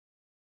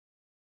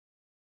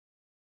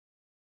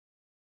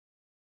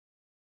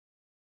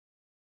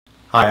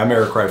Hi, I'm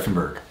Eric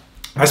Reifenberg.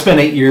 I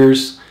spent 8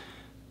 years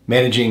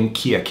managing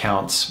key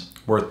accounts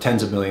worth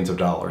tens of millions of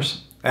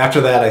dollars. After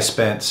that, I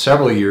spent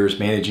several years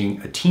managing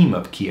a team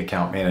of key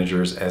account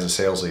managers as a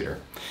sales leader.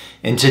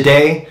 And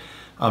today,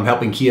 I'm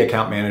helping key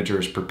account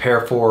managers prepare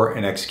for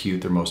and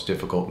execute their most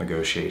difficult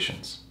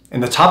negotiations.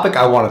 And the topic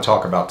I want to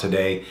talk about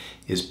today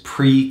is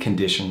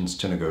preconditions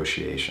to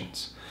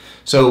negotiations.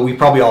 So we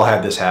probably all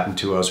had this happen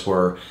to us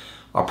where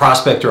a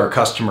prospect or a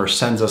customer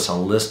sends us a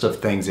list of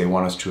things they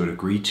want us to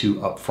agree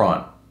to up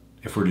front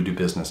if we're to do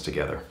business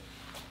together.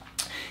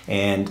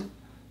 And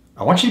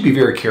I want you to be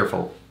very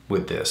careful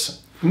with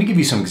this. Let me give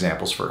you some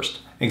examples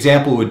first.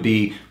 Example would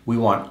be, we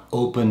want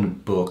open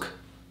book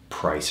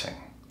pricing.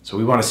 So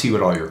we want to see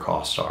what all your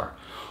costs are.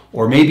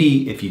 Or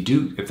maybe if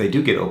they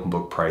do get open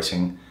book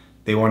pricing,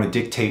 they want to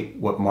dictate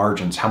what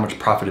margins, how much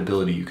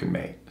profitability you can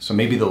make. So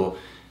maybe they'll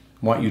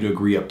want you to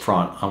agree up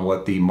front on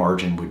what the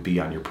margin would be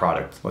on your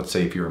product, let's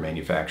say if you're a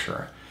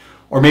manufacturer.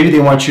 Or maybe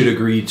they want you to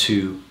agree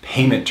to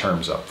payment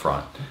terms up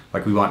front,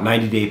 like we want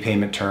 90-day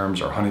payment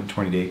terms or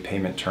 120-day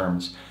payment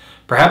terms.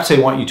 Perhaps they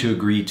want you to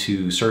agree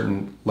to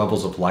certain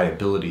levels of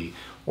liability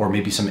or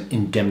maybe some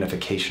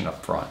indemnification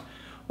up front,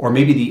 or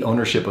maybe the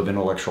ownership of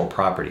intellectual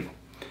property.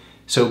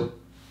 So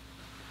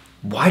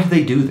why do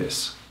they do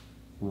this?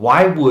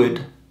 Why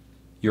would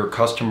your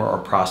customer or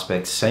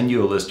prospect send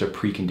you a list of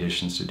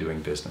preconditions to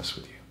doing business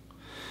with you?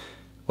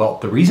 Well,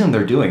 the reason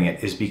they're doing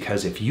it is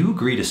because if you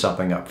agree to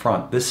something up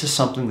front, this is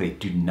something they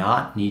do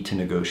not need to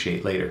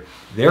negotiate later.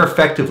 They're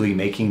effectively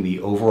making the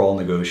overall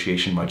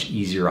negotiation much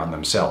easier on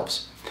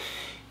themselves.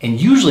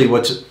 And usually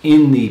what's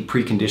in the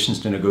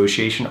preconditions to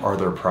negotiation are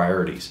their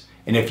priorities.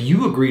 And if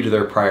you agree to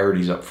their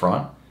priorities up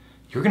front,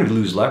 you're going to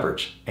lose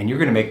leverage and you're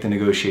going to make the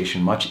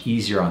negotiation much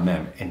easier on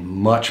them and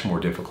much more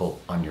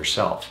difficult on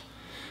yourself.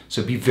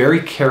 So be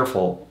very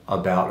careful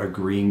about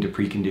agreeing to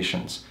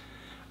preconditions.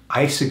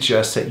 I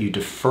suggest that you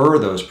defer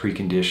those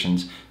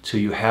preconditions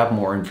till you have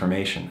more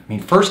information. I mean,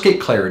 first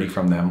get clarity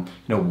from them.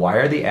 Why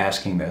are they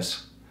asking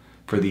this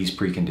for these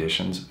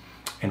preconditions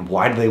and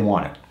why do they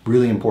want it?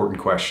 Really important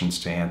questions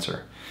to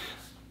answer.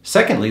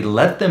 Secondly,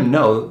 let them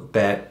know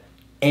that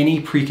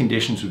any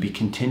preconditions would be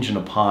contingent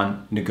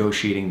upon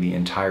negotiating the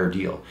entire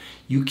deal.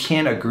 You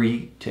can't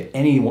agree to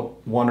any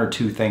one or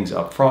two things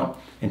up front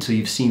until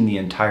you've seen the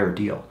entire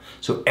deal.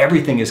 So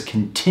everything is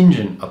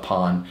contingent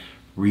upon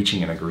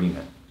reaching an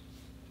agreement.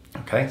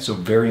 Okay, so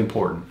very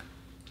important.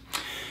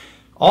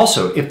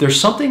 Also, if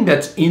there's something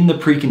that's in the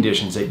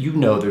preconditions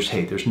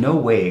that there's no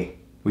way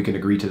we can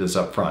agree to this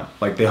up front,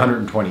 like the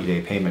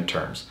 120-day payment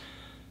terms,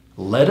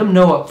 let them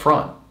know up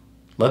front.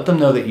 Let them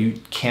know that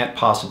you can't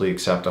possibly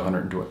accept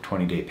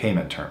 120-day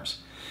payment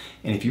terms.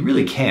 And if you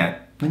really can't,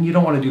 then you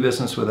don't want to do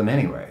business with them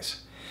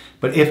anyways.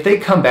 But if they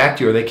come back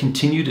to you or they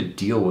continue to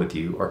deal with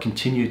you or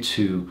continue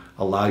to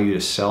allow you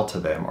to sell to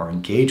them or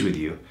engage with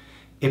you,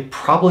 it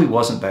probably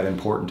wasn't that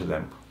important to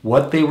them.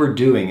 What they were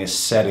doing is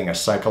setting a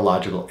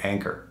psychological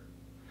anchor.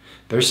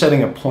 They're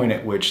setting a point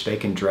at which they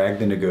can drag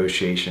the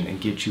negotiation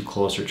and get you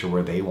closer to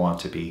where they want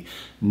to be,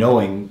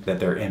 knowing that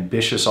their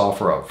ambitious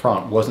offer up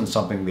front wasn't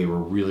something they were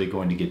really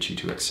going to get you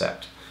to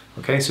accept.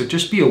 Okay, so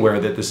just be aware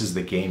that this is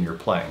the game you're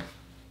playing.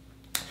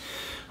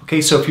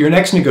 Okay, so for your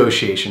next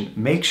negotiation,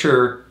 make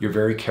sure you're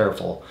very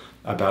careful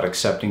about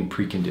accepting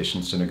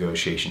preconditions to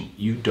negotiation.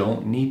 You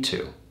don't need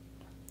to.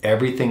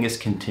 Everything is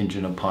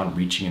contingent upon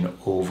reaching an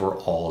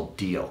overall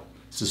deal.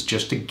 This is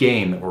just a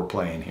game that we're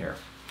playing here,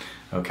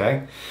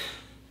 okay?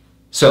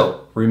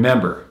 So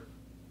remember,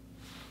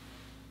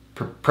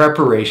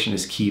 preparation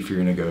is key for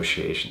your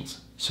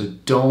negotiations. So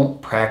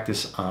don't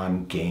practice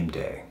on game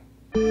day.